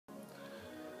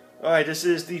Alright, this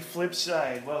is the flip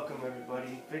side. Welcome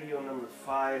everybody. Video number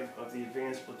 5 of the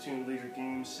Advanced Platoon Leader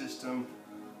game system.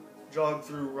 Jog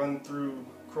through, run through,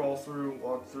 crawl through,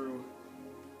 walk through.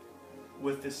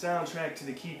 With the soundtrack to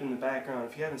The Keep in the background.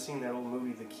 If you haven't seen that old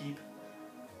movie, The Keep,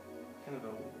 kind of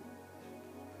a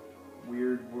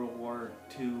weird World War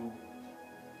II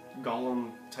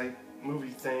Gollum type movie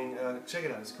thing. Check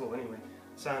it out, it's cool. Anyway,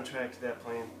 soundtrack to that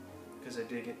playing because I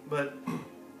dig it. But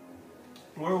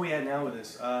where are we at now with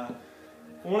this? I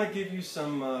want to give you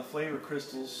some flavor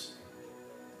crystals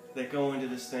that go into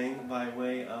this thing by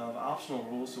way of optional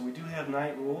rules. So we do have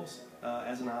night rules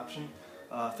as an option.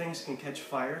 Things can catch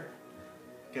fire,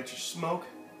 get your smoke.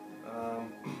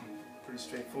 Pretty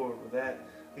straightforward with that.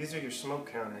 These are your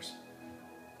smoke counters.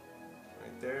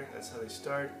 Right there, that's how they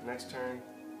start. Next turn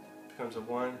becomes a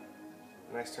 1.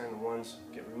 The next turn the 1s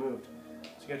get removed. So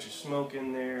you got your smoke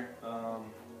in there.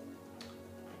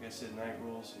 Like I said, night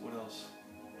rules. What else?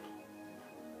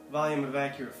 Volume of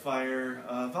accurate fire.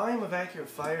 Volume of accurate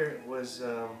fire was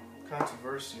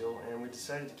controversial, and we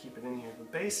decided to keep it in here.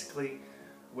 But basically,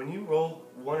 when you roll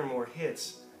 1 or more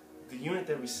hits, the unit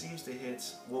that receives the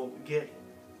hits will get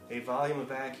a volume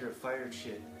of accurate fired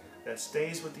shit that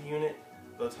stays with the unit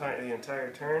the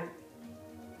entire turn.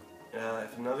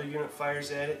 If another unit fires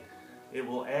at it, it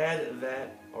will add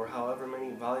that, or however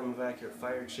many volume of accurate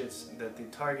fired shits that the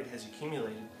target has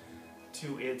accumulated,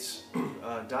 to its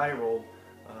die roll,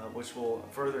 which will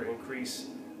further increase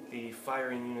the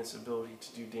firing unit's ability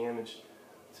to do damage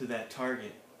to that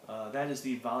target. That is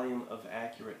the volume of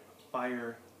accurate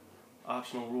fire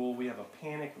optional rule. We have a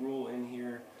panic rule in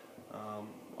here,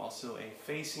 also a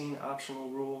facing optional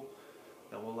rule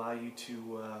that will allow you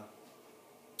to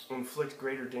inflict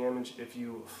greater damage if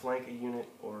you flank a unit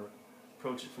or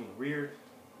approach it from the rear.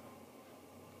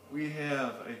 We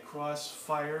have a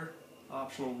crossfire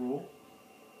optional rule.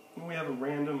 And we have a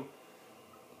random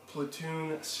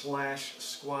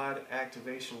platoon/squad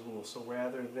activation rule. So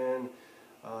rather than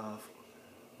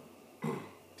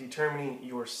determining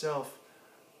yourself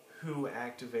who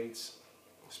activates,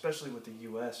 especially with the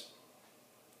US,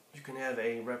 you can have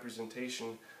a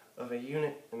representation of a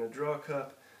unit in a draw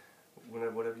cup.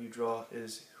 Whatever you draw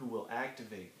is who will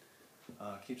activate.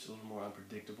 Keeps it a little more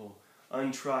unpredictable.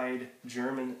 Untried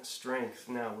German strength.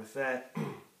 Now with that,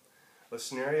 a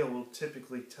scenario will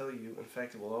typically tell you, in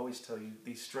fact it will always tell you,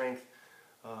 the strength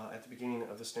at the beginning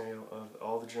of the scenario of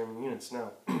all the German units.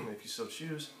 Now, if you so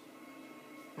choose,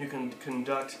 you can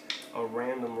conduct a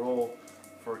random roll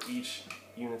for each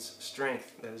unit's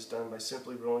strength. That is done by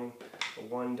simply rolling a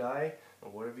 1 die,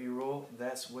 and whatever you roll,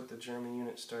 that's what the German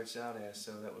unit starts out as.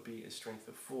 So that would be a strength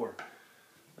of 4.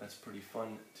 That's pretty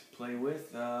fun to play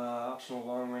with. Optional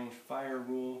long-range fire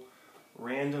rule,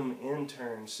 random in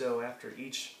turn. So after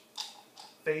each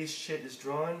phase shit is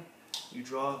drawn, you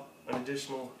draw an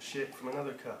additional shit from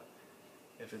another cup.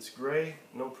 If it's gray,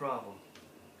 no problem.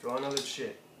 Draw another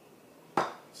shit.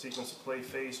 Sequence of play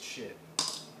phased shit.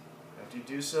 After you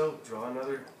do so, draw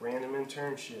another random in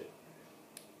turn shit.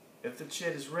 If the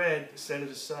shit is red, set it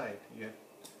aside. You have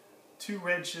 2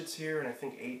 red shits here and I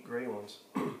think 8 gray ones.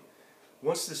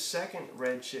 Once the second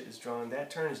red shit is drawn, that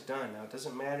turn is done. Now it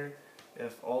doesn't matter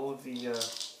if all of the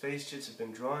phase shits have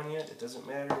been drawn yet. It doesn't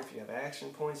matter if you have action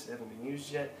points that haven't been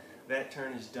used yet. That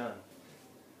turn is done.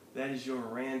 That is your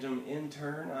random in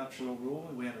turn optional rule.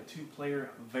 We have a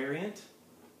 2-player variant.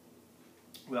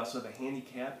 We also have a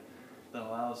handicap that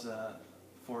allows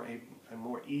for a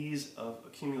more ease of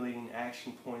accumulating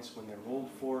action points when they're rolled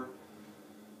for.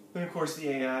 Then of course the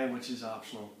AI, which is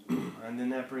optional. And then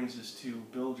that brings us to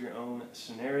build your own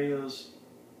scenarios.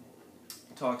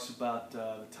 It talks about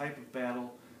the type of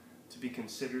battle to be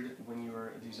considered when you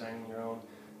are designing your own,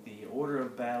 the order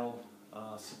of battle,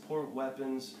 support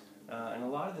weapons, and a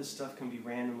lot of this stuff can be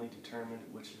randomly determined,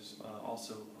 which is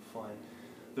also fun.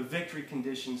 The victory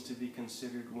conditions to be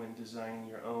considered when designing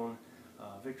your own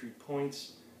victory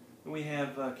points. And we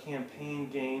have a campaign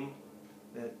game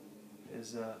that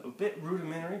is a bit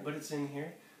rudimentary, but it's in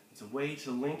here. It's a way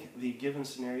to link the given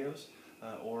scenarios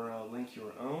or link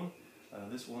your own.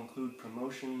 This will include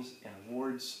promotions and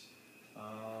awards.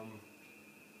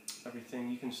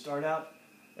 Everything. You can start out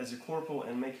as a corporal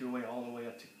and make your way all the way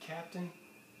up to captain.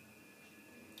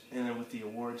 And then with the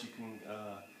awards, you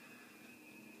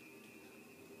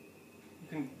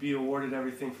can be awarded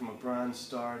everything from a Bronze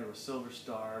Star to a Silver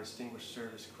Star, Distinguished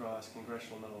Service Cross,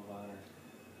 Congressional Medal of Honor,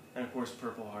 and of course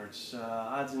Purple Hearts.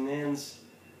 Odds and ends,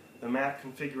 the map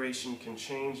configuration can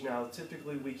change. Now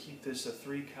typically we keep this a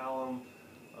 3-column,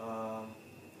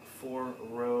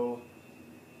 4-row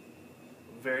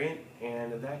variant,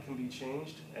 and that can be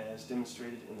changed as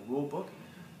demonstrated in the rule book.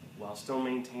 while still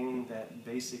maintaining that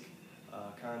basic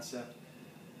concept.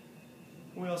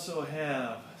 We also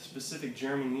have specific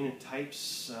German unit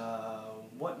types.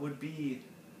 What would be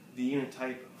the unit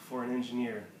type for an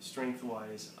engineer,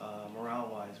 strength-wise,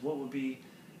 morale-wise? What would be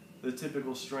the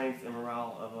typical strength and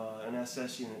morale of an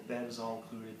SS unit? That is all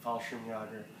included.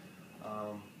 Fallschirmjäger.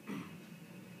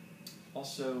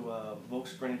 Also,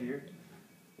 Volksgrenadier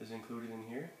is included in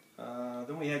here.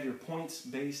 Then we have your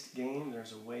points-based game.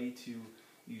 There's a way to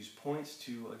use points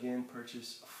to, again,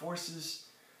 purchase forces.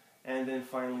 And then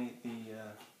finally, the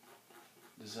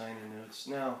designer notes.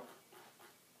 Now,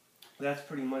 that's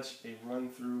pretty much a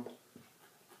run-through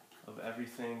of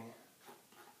everything,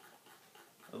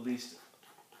 at least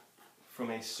from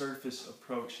a surface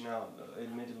approach. Now,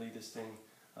 admittedly, this thing,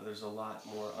 there's a lot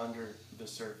more under the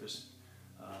surface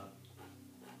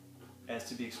as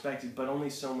to be expected, but only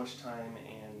so much time.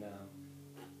 And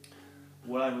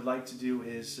what I would like to do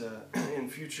is, in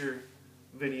future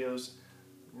videos,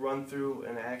 run through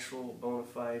an actual bona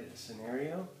fide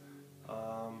scenario,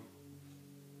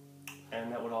 and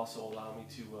that would also allow me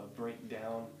to break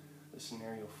down the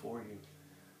scenario for you.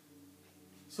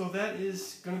 So that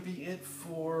is going to be it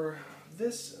for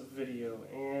this video,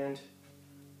 and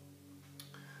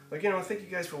again, I want to thank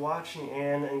you guys for watching.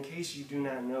 And in case you do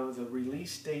not know, the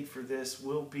release date for this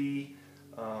will be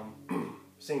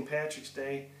St. Patrick's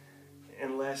Day,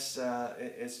 unless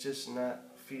it's just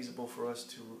not feasible for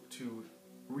us to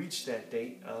reach that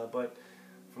date, but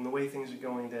from the way things are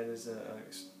going, that is a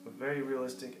very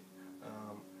realistic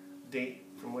date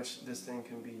from which this thing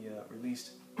can be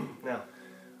released. Now,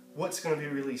 what's going to be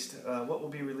released? What will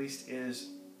be released is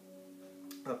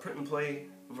print and play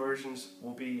versions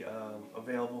will be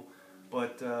available,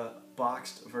 but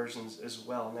boxed versions as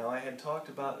well. Now, I had talked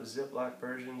about Ziploc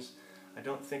versions. I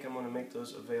don't think I'm going to make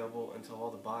those available until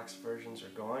all the boxed versions are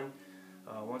gone.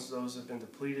 Once those have been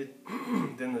depleted,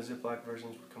 then the Ziploc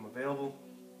versions become available.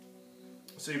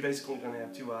 So you're basically going to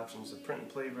have two options: the print and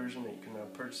play version that you can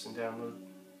purchase and download,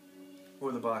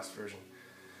 or the boxed version.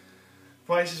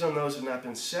 Prices on those have not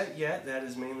been set yet. That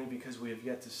is mainly because we have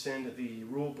yet to send the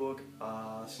rule book,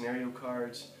 scenario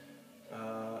cards, and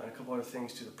a couple other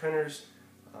things to the printers,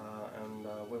 and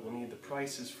we will need the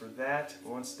prices for that.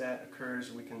 Once that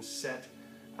occurs, we can set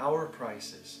our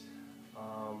prices.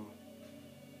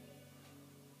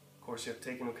 Of course, you have to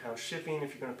take into account shipping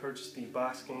if you're going to purchase the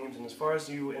box games. And as far as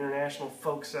you international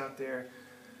folks out there,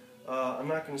 I'm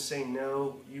not going to say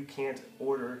no, you can't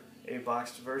order a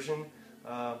boxed version,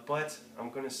 but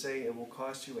I'm going to say it will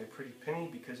cost you a pretty penny,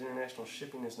 because international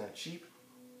shipping is not cheap.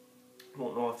 I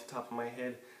won't know off the top of my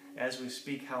head as we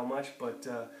speak how much, but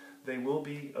they will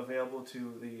be available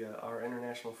to our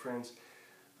international friends.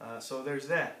 So there's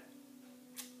that.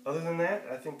 Other than that,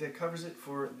 I think that covers it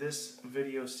for this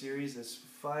video series. There's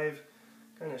 5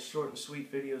 kind of short and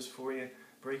sweet videos for you,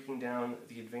 breaking down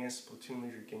the Advanced Platoon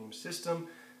Leader game system.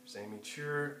 It's a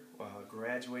mature,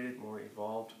 graduated, more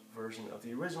evolved version of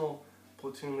the original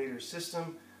Platoon Leader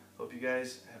system. Hope you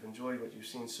guys have enjoyed what you've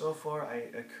seen so far. I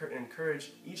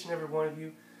encourage each and every one of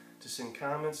you to send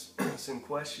comments, send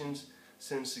questions,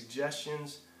 send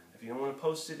suggestions. If you don't want to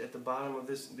post it at the bottom of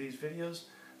these videos,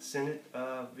 send it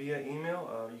via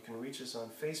email. You can reach us on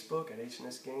Facebook at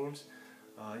HNS Games.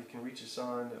 You can reach us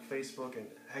on Facebook at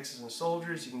Hexes and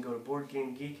Soldiers. You can go to Board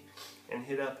Game Geek and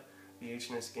hit up the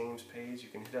HNS Games page. You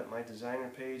can hit up my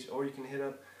designer page, or you can hit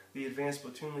up the Advanced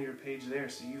Platoon Leader page there,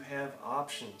 so you have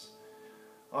options.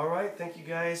 Alright, thank you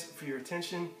guys for your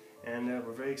attention, and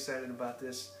we're very excited about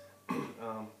this.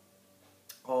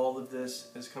 All of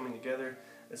this is coming together.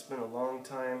 It's been a long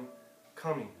time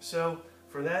coming. So,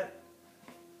 for that,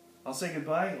 I'll say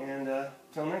goodbye, and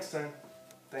till next time,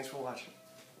 thanks for watching.